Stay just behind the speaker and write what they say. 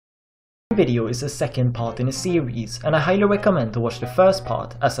Video is the second part in a series, and I highly recommend to watch the first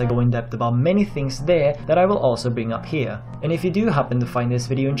part as I go in depth about many things there that I will also bring up here. And if you do happen to find this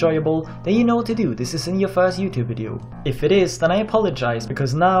video enjoyable, then you know what to do, this isn't your first YouTube video. If it is, then I apologize,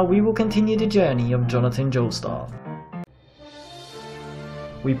 because now we will continue the journey of Jonathan Joestar.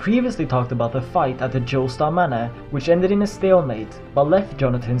 We previously talked about the fight at the Jojoestar Manor, which ended in a stalemate, but left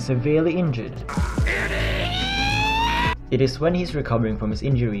Jonathan severely injured. It is when he's recovering from his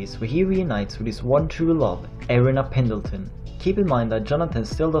injuries where he reunites with his one true love, Erina Pendleton. Keep in mind that Jonathan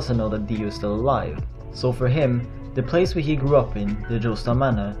still doesn't know that Dio is still alive, so for him, the place where he grew up in, the Jojoestar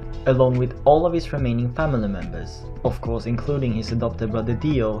Manor, along with all of his remaining family members, of course including his adopted brother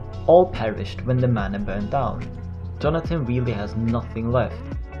Dio, all perished when the manor burned down. Jonathan really has nothing left.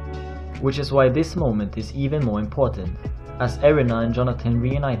 Which is why this moment is even more important, as Erina and Jonathan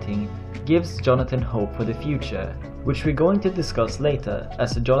reuniting gives Jonathan hope for the future, which we're going to discuss later,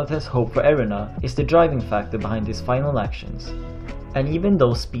 as Jonathan's hope for Erina is the driving factor behind his final actions. And even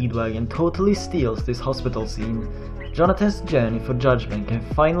though Speedwagon totally steals this hospital scene, Jonathan's journey for Judgment can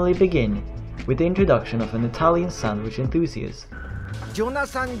finally begin with the introduction of an Italian sandwich enthusiast.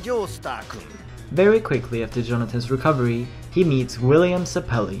 Jonathan Joestar. Very quickly after Jonathan's recovery, he meets William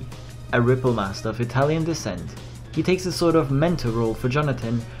Sapelli, a Ripple master of Italian descent. He takes a sort of mentor role for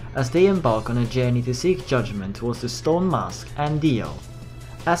Jonathan as they embark on a journey to seek judgment towards the Stone Mask and Dio.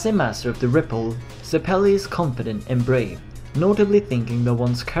 As a master of the Ripple, Sapelli is confident and brave, notably thinking that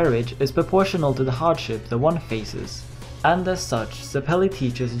one's courage is proportional to the hardship that one faces. And as such, Sapelli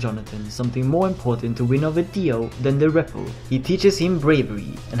teaches Jonathan something more important to win over Dio than the Ripple. He teaches him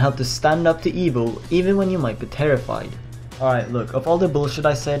bravery and how to stand up to evil even when you might be terrified. Alright, look, of all the bullshit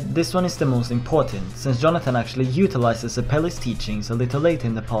I said, this one is the most important, since Jonathan actually utilizes Sapelli's teachings a little late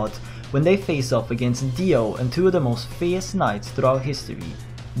in the part, when they face off against Dio and two of the most fierce knights throughout history,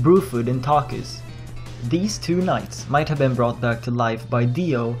 Bruford and Tarkus. These two knights might have been brought back to life by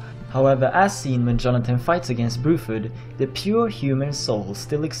Dio, however, as seen when Jonathan fights against Bruford, the pure human soul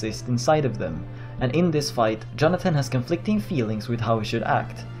still exists inside of them, and in this fight, Jonathan has conflicting feelings with how he should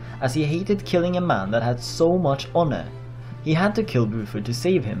act, as he hated killing a man that had so much honor. He had to kill Bruford to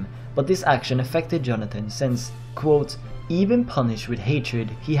save him, but this action affected Jonathan since, quote, even punished with hatred,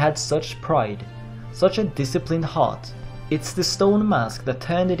 he had such pride, such a disciplined heart. It's the stone mask that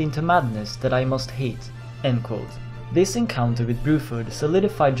turned it into madness that I must hate, end quote. This encounter with Bruford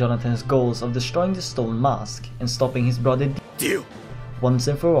solidified Jonathan's goals of destroying the stone mask and stopping his brother Dio once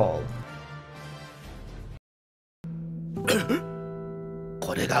and for all.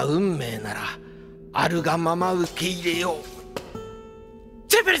 これが運命ならあるがまま受け入れよう。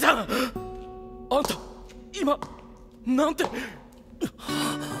チェペリさん、あんた今なんて。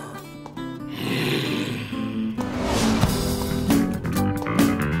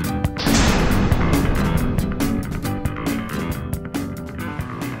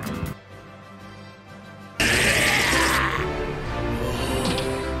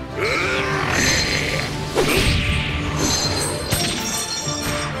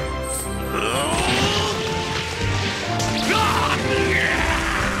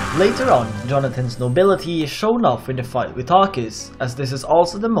Later on, Jonathan's nobility is shown off in the fight with Tarkus, as this is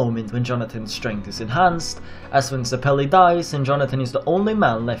also the moment when Jonathan's strength is enhanced, as when Sapelli dies and Jonathan is the only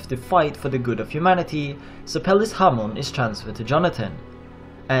man left to fight for the good of humanity, Sapelli's Hamon is transferred to Jonathan.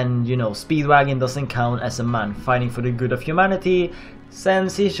 And you know, Speedwagon doesn't count as a man fighting for the good of humanity,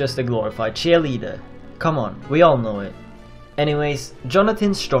 since he's just a glorified cheerleader. Come on, we all know it. Anyways,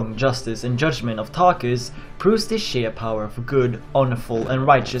 Jonathan's strong justice and judgment of Tarkus proves the sheer power of good, honorful and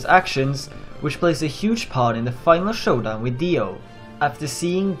righteous actions, which plays a huge part in the final showdown with Dio. After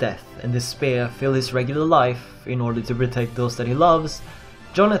seeing death and despair fill his regular life in order to protect those that he loves,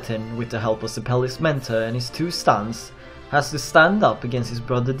 Jonathan, with the help of Sapelli's mentor and his two stans, has to stand up against his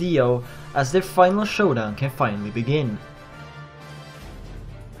brother Dio as their final showdown can finally begin.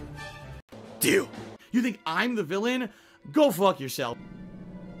 Dio, you think I'm the villain? Go fuck yourself.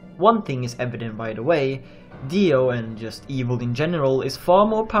 One thing is evident right away, Dio and just evil in general is far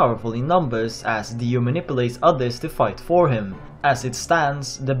more powerful in numbers as Dio manipulates others to fight for him. As it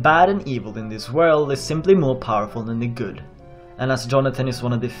stands, the bad and evil in this world is simply more powerful than the good. And as Jonathan is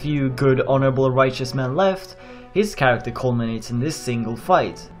one of the few good, honorable, righteous men left, his character culminates in this single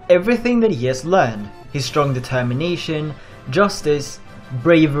fight. Everything that he has learned, his strong determination, justice,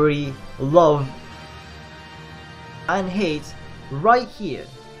 bravery, love, and hate, right here.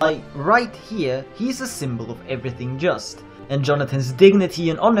 Like, right here, he's a symbol of everything just. And Jonathan's dignity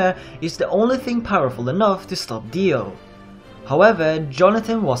and honor is the only thing powerful enough to stop Dio. However,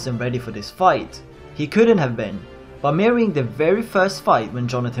 Jonathan wasn't ready for this fight. He couldn't have been, But mirroring the very first fight when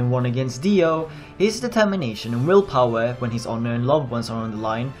Jonathan won against Dio, his determination and willpower when his honor and loved ones are on the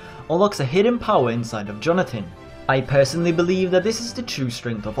line unlocks a hidden power inside of Jonathan. I personally believe that this is the true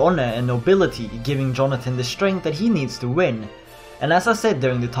strength of honor and nobility, giving Jonathan the strength that he needs to win. And as I said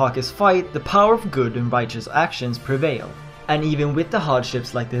during the Tarkus fight, the power of good and righteous actions prevail. And even with the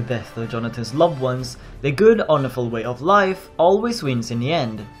hardships like the death of Jonathan's loved ones, the good, honorful way of life always wins in the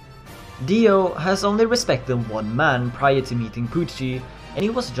end. Dio has only respected one man prior to meeting Pucci, and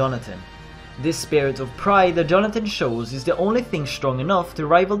it was Jonathan. This spirit of pride that Jonathan shows is the only thing strong enough to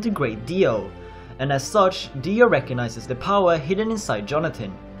rival the great Dio, and as such, Dio recognizes the power hidden inside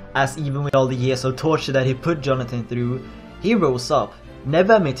Jonathan, as even with all the years of torture that he put Jonathan through, he rose up,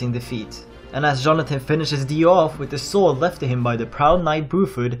 never admitting defeat. And as Jonathan finishes Dio off with the sword left to him by the proud knight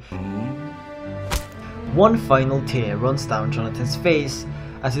Bruford, one final tear runs down Jonathan's face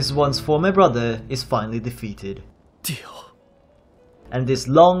as his once former brother is finally defeated. Dio. And this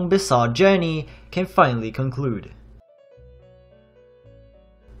long, bizarre journey can finally conclude.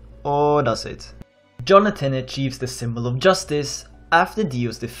 Or does it? Jonathan achieves the symbol of justice after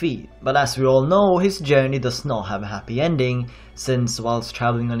Dio's defeat, but as we all know, his journey does not have a happy ending, since whilst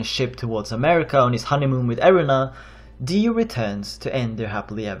traveling on a ship towards America on his honeymoon with Erina, Dio returns to end their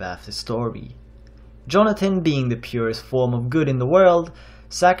happily ever after story. Jonathan, being the purest form of good in the world,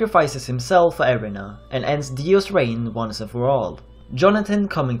 sacrifices himself for Erina and ends Dio's reign once and for all. Jonathan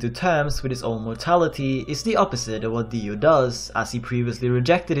coming to terms with his own mortality is the opposite of what Dio does, as he previously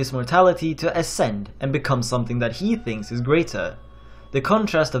rejected his mortality to ascend and become something that he thinks is greater. The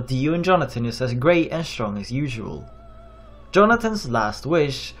contrast of Dio and Jonathan is as great and strong as usual. Jonathan's last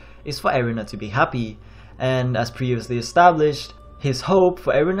wish is for Erina to be happy, and as previously established, his hope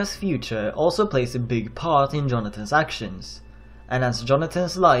for Erina's future also plays a big part in Jonathan's actions. And as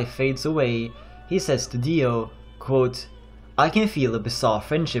Jonathan's life fades away, he says to Dio, quote, "I can feel a bizarre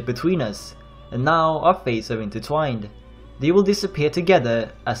friendship between us, and now our fates are intertwined. They will disappear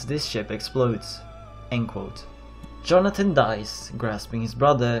together as this ship explodes." End quote. Jonathan dies, grasping his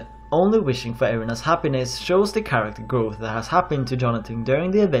brother, only wishing for Erina's happiness shows the character growth that has happened to Jonathan during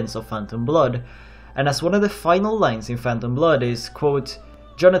the events of Phantom Blood, and as one of the final lines in Phantom Blood is, quote,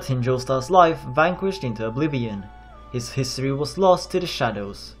 "Jonathan Joestar's life vanquished into oblivion. His history was lost to the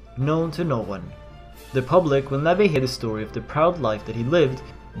shadows, known to no one. The public will never hear the story of the proud life that he lived,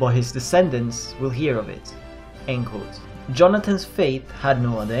 but his descendants will hear of it." End quote. Jonathan's fate had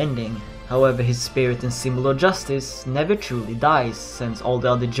no other ending. However, his spirit and symbol of justice never truly dies, since all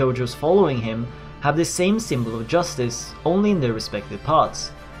the other JoJos following him have the same symbol of justice, only in their respective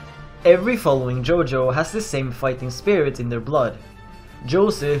parts. Every following JoJo has the same fighting spirit in their blood.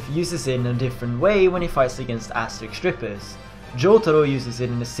 Joseph uses it in a different way when he fights against Aztec strippers. Jotaro uses it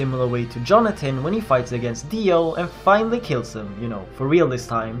in a similar way to Jonathan when he fights against Dio and finally kills him, for real this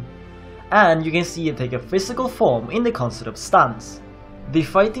time. And you can see it take a physical form in the concept of stance. The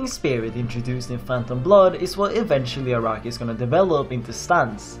fighting spirit introduced in Phantom Blood is what eventually Araki is gonna develop into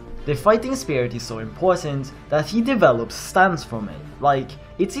stance. The fighting spirit is so important that he develops stance from it. Like,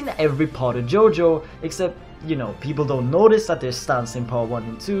 it's in every part of JoJo, except, people don't notice that there's stance in part 1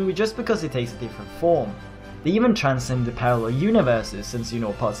 and 2 just because it takes a different form. They even transcend the parallel universes, since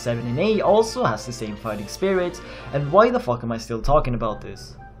part 7 and 8 also has the same fighting spirit, and why the fuck am I still talking about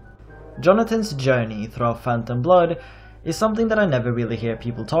this? Jonathan's journey throughout Phantom Blood is something that I never really hear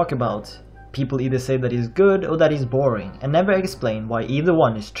people talk about. People either say that he's good or that he's boring, and never explain why either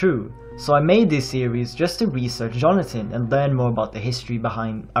one is true. So I made this series just to research Jonathan and learn more about the history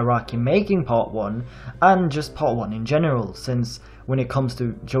behind Araki making part 1, and just part 1 in general, since when it comes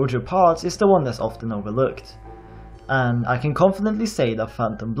to JoJo parts, it's the one that's often overlooked. And I can confidently say that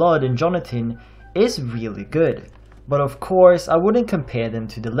Phantom Blood and Jonathan is really good. But of course, I wouldn't compare them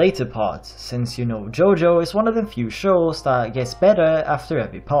to the later parts, since JoJo is one of the few shows that gets better after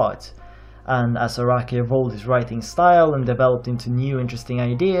every part. And as Araki evolved his writing style and developed into new interesting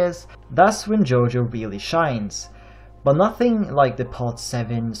ideas, that's when JoJo really shines. But nothing like the part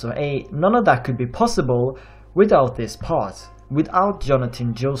 7 or 8, none of that could be possible without this part, without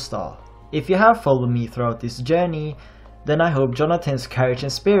Jonathan Joestar. If you have followed me throughout this journey, then I hope Jonathan's courage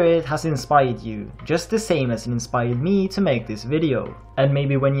and spirit has inspired you, just the same as it inspired me to make this video. And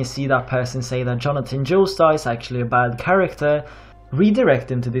maybe when you see that person say that Jonathan Joestar is actually a bad character, redirect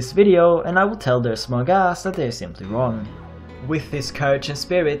them to this video and I will tell their smug ass that they're simply wrong. With his courage and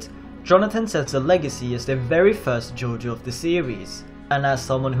spirit, Jonathan sets a legacy as the very first JoJo of the series. And as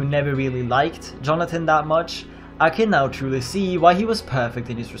someone who never really liked Jonathan that much, I can now truly see why he was perfect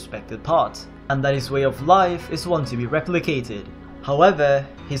in his respected part, and that his way of life is one to be replicated. However,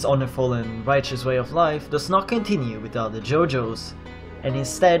 his honorful and righteous way of life does not continue with the other JoJos, and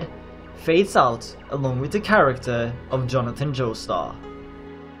instead fades out along with the character of Jonathan Joestar.